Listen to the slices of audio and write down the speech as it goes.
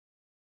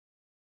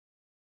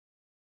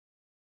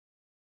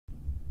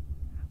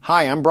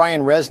Hi, I'm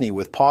Brian Rezny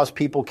with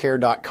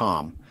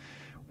Paws&PeopleCare.com,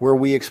 where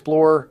we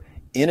explore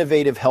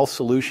innovative health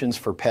solutions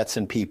for pets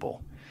and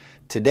people.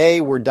 Today,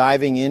 we're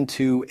diving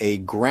into a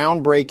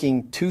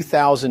groundbreaking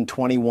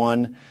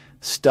 2021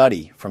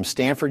 study from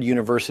Stanford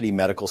University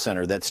Medical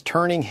Center that's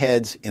turning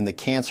heads in the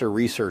cancer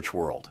research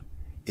world.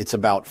 It's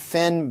about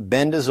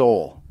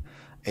Fenbendazole,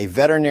 a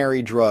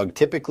veterinary drug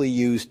typically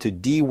used to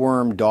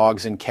deworm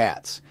dogs and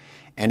cats,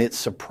 and its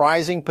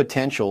surprising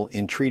potential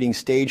in treating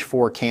stage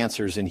 4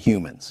 cancers in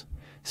humans.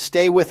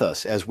 Stay with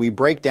us as we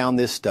break down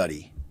this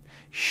study,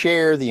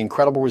 share the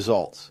incredible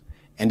results,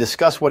 and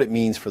discuss what it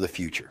means for the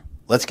future.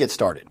 Let's get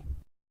started.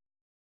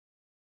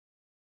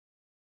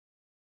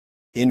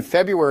 In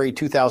February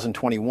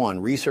 2021,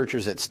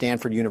 researchers at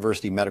Stanford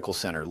University Medical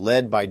Center,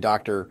 led by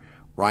Dr.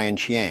 Ryan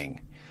Chiang,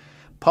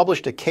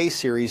 published a case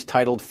series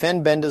titled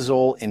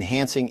Fenbendazole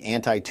Enhancing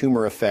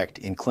Anti-Tumor Effect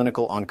in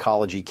Clinical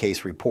Oncology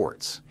Case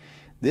Reports.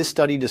 This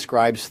study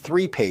describes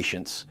 3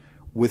 patients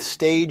with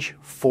stage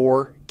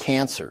 4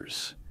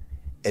 cancers,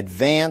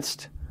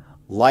 advanced,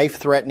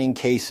 life-threatening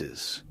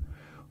cases,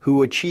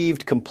 who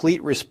achieved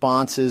complete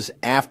responses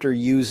after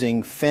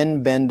using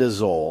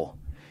Fenbendazole,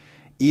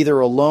 either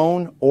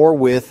alone or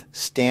with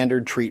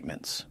standard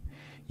treatments.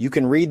 You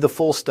can read the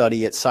full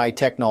study at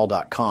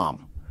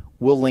scitechnol.com.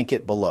 We'll link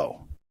it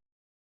below.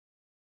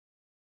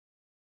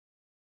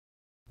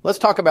 Let's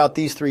talk about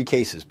these 3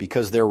 cases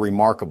because they're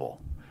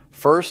remarkable.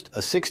 First,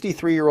 a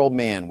 63-year-old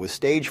man with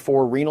stage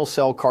 4 renal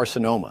cell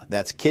carcinoma,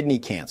 that's kidney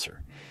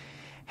cancer,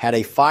 had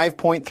a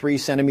 5.3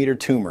 centimeter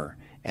tumor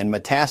and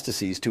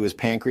metastases to his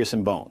pancreas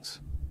and bones.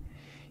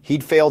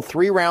 He'd failed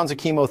 3 rounds of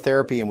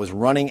chemotherapy and was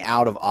running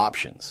out of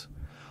options.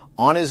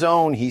 On his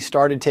own, he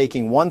started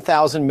taking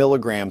 1,000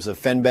 milligrams of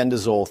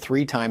Fenbendazole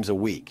 3 times a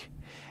week.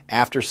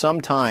 After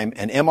some time,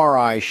 an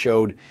MRI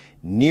showed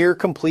near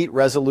complete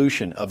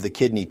resolution of the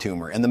kidney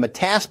tumor, and the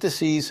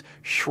metastases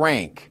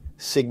shrank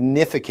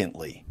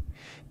significantly.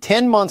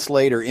 10 months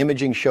later,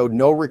 imaging showed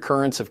no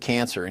recurrence of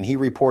cancer, and he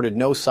reported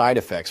no side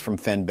effects from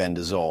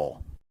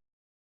Fenbendazole.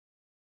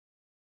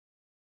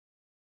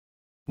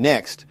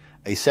 Next,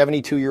 a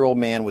 72-year-old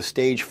man with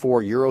stage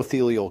 4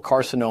 urothelial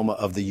carcinoma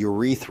of the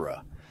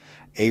urethra,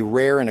 a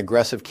rare and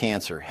aggressive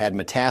cancer, had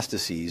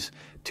metastases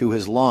to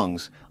his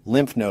lungs,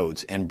 lymph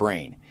nodes, and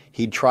brain.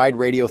 He'd tried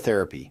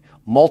radiotherapy,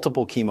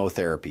 multiple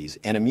chemotherapies,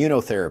 and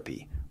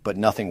immunotherapy, but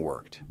nothing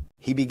worked.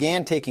 He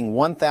began taking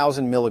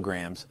 1,000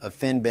 milligrams of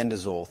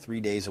Fenbendazole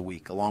 3 days a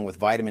week, along with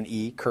vitamin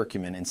E,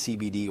 curcumin, and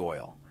CBD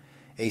oil.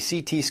 A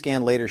CT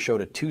scan later showed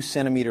a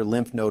 2-centimeter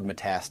lymph node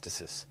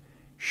metastasis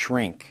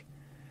shrink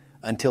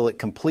until it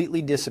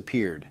completely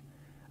disappeared,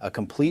 a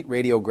complete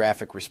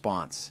radiographic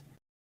response.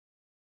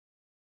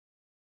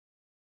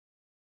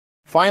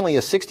 Finally,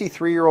 a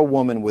 63-year-old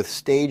woman with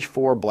stage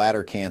 4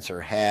 bladder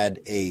cancer had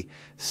a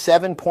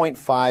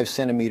 7.5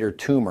 centimeter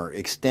tumor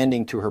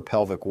extending to her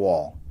pelvic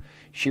wall.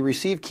 She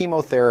received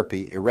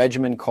chemotherapy, a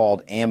regimen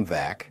called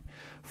AMVAC,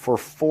 for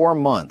 4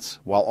 months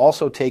while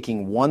also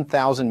taking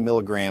 1,000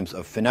 milligrams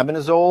of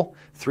Fenbendazole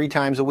 3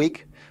 times a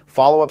week.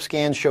 Follow-up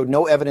scans showed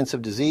no evidence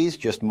of disease,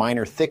 just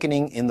minor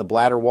thickening in the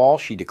bladder wall.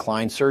 She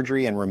declined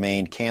surgery and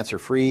remained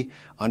cancer-free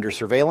under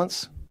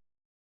surveillance.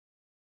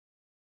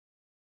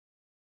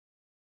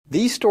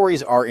 These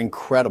stories are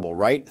incredible,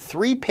 right?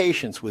 3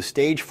 patients with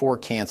stage 4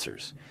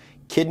 cancers,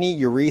 kidney,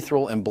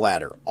 urethral, and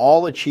bladder,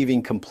 all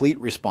achieving complete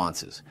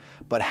responses.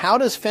 But how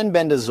does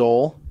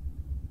Fenbendazole,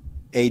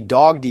 a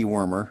dog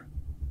dewormer,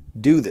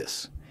 do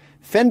this?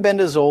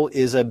 Fenbendazole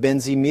is a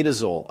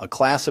benzimidazole, a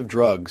class of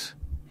drugs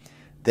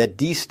that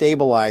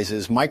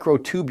destabilizes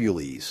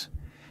microtubules,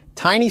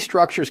 tiny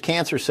structures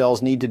cancer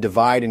cells need to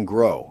divide and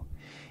grow.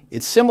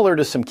 It's similar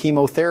to some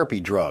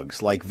chemotherapy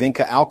drugs like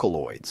vinca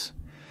alkaloids.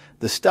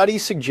 The study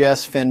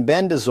suggests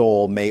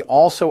Fenbendazole may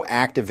also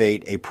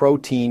activate a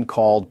protein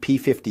called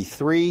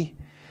P53,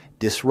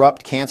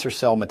 disrupt cancer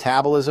cell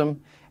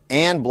metabolism,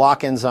 and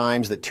block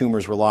enzymes that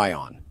tumors rely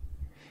on.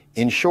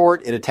 In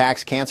short, it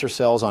attacks cancer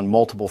cells on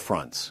multiple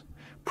fronts.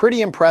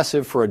 Pretty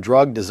impressive for a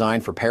drug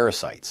designed for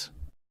parasites.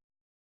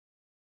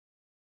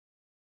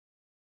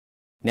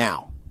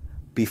 Now,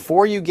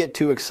 before you get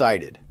too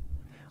excited,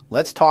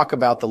 let's talk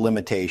about the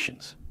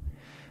limitations.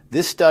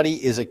 This study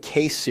is a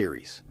case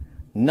series,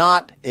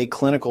 not a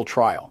clinical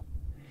trial.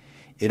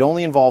 It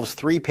only involves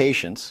 3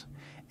 patients,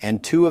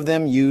 and 2 of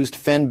them used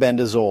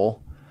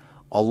Fenbendazole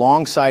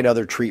alongside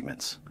other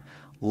treatments,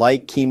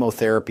 like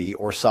chemotherapy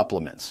or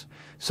supplements.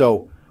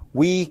 So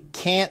we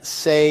can't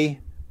say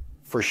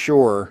for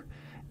sure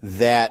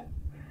that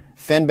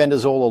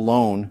Fenbendazole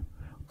alone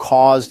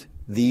caused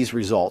these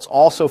results.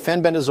 Also,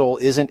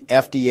 Fenbendazole isn't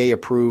FDA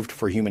approved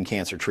for human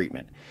cancer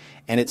treatment,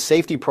 and its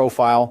safety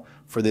profile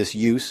for this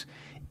use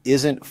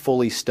isn't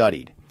fully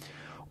studied.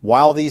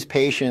 While these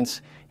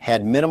patients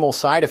had minimal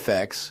side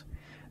effects,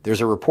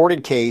 there's a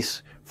reported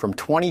case from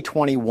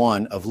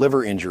 2021 of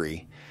liver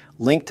injury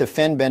linked to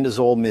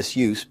Fenbendazole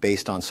misuse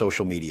based on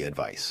social media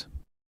advice.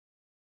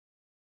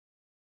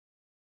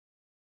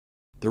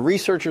 The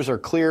researchers are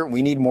clear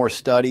we need more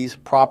studies,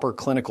 proper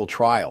clinical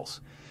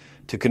trials,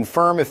 to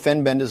confirm if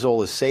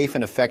Fenbendazole is safe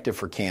and effective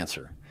for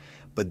cancer.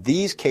 But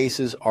these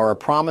cases are a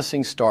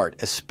promising start,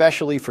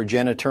 especially for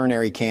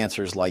genitourinary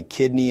cancers like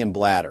kidney and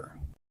bladder.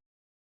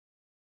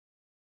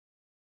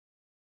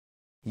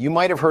 You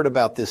might have heard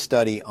about this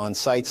study on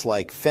sites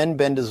like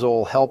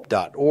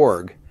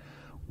fenbendazolehelp.org,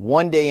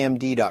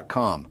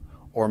 onedaymd.com,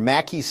 or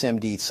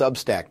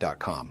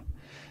mackiesemdsubstack.com.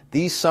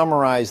 These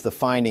summarize the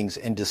findings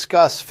and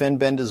discuss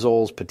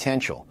fenbendazole's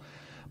potential,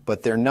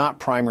 but they're not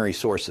primary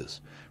sources.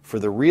 For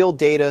the real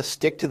data,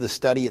 stick to the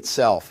study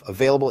itself,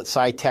 available at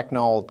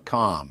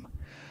scitechnology.com.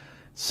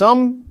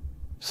 Some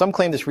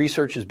claim this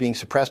research is being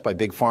suppressed by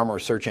big pharma or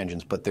search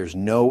engines, but there's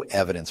no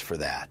evidence for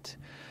that.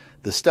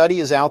 The study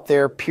is out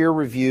there,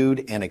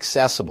 peer-reviewed, and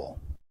accessible.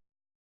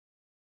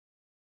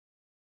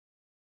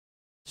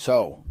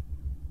 So,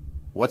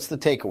 what's the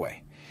takeaway?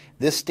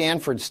 This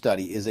Stanford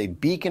study is a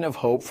beacon of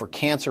hope for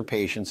cancer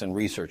patients and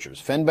researchers.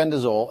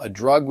 Fenbendazole, a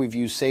drug we've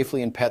used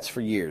safely in pets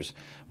for years,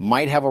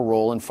 might have a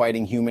role in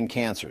fighting human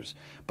cancers,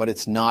 but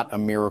it's not a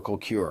miracle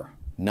cure.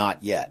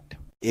 Not yet.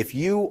 If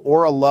you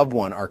or a loved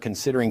one are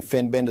considering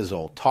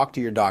fenbendazole, talk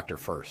to your doctor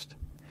first.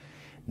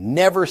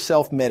 Never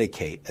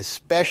self-medicate,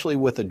 especially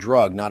with a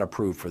drug not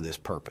approved for this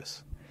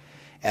purpose.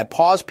 At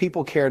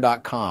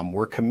Paws&PeopleCare.com,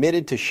 we're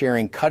committed to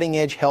sharing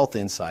cutting-edge health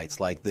insights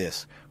like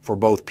this for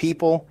both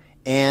people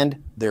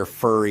and their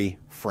furry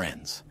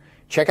friends.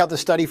 Check out the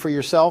study for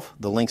yourself.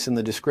 The link's in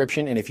the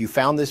description. And if you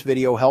found this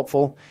video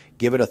helpful,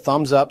 give it a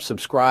thumbs up,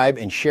 subscribe,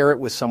 and share it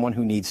with someone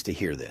who needs to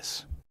hear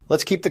this.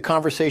 Let's keep the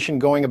conversation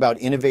going about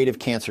innovative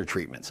cancer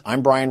treatments.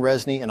 I'm Brian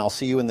Rezny, and I'll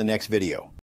see you in the next video.